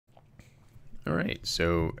All right,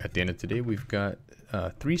 so at the end of today, we've got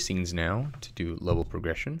 3 scenes now to do level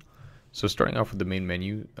progression. So starting off with the main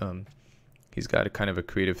menu, he's got a kind of a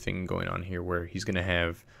creative thing going on here where he's going to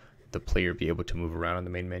have the player be able to move around on the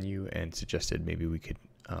main menu, and suggested maybe we could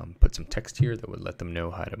put some text here that would let them know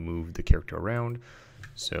how to move the character around.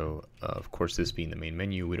 So of course, this being the main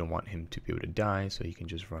menu, we don't want him to be able to die, so he can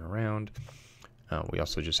just run around. We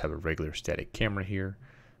also just have a regular static camera here.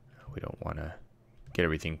 We don't want to get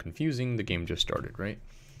everything confusing. The game just started, right?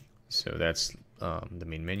 So that's the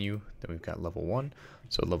main menu. Then we've got level 1.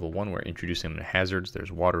 So level 1, we're introducing them to hazards. There's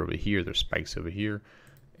water over here, there's spikes over here,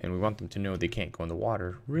 and we want them to know they can't go in the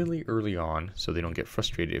water really early on so they don't get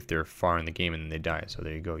frustrated if they're far in the game and then they die. So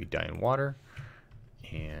there you go, you die in water,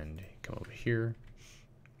 and come over here,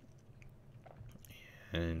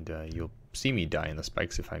 and you'll see me die in the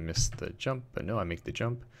spikes if I miss the jump, but no, I make the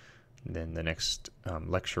jump. And then the next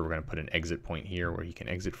lecture, we're going to put an exit point here where he can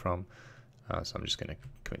exit from. So I'm just going to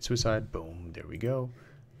commit suicide. Boom, there we go.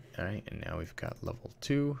 All right, and now we've got level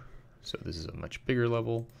 2. So this is a much bigger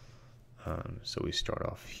level. So we start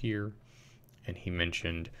off here, and he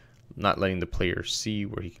mentioned not letting the player see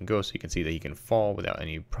where he can go, so you can see that he can fall without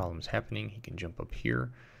any problems happening. He can jump up here.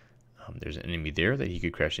 There's an enemy there that he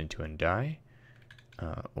could crash into and die.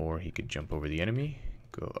 Or he could jump over the enemy,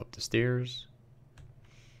 go up the stairs,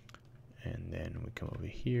 and then we come over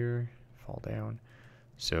here, fall down.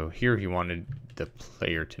 So here he wanted the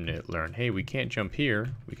player to learn, hey, we can't jump here,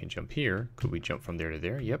 we can jump here. Could we jump from there to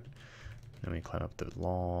there? Yep. Then we climb up the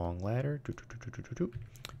long ladder,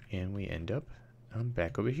 and we end up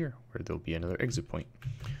back over here where there'll be another exit point.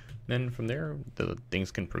 Then from there, the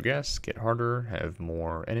things can progress, get harder, have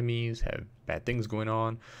more enemies, have bad things going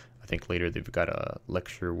on. I think later they've got a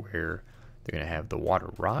lecture where they're going to have the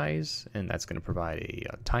water rise, and that's going to provide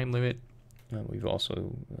a time limit. We've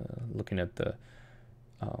also looking at the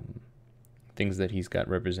things that he's got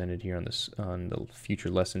represented here on the future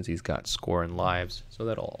lessons. He's got score and lives, so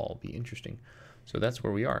that'll all be interesting. So that's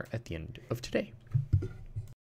where we are at the end of today.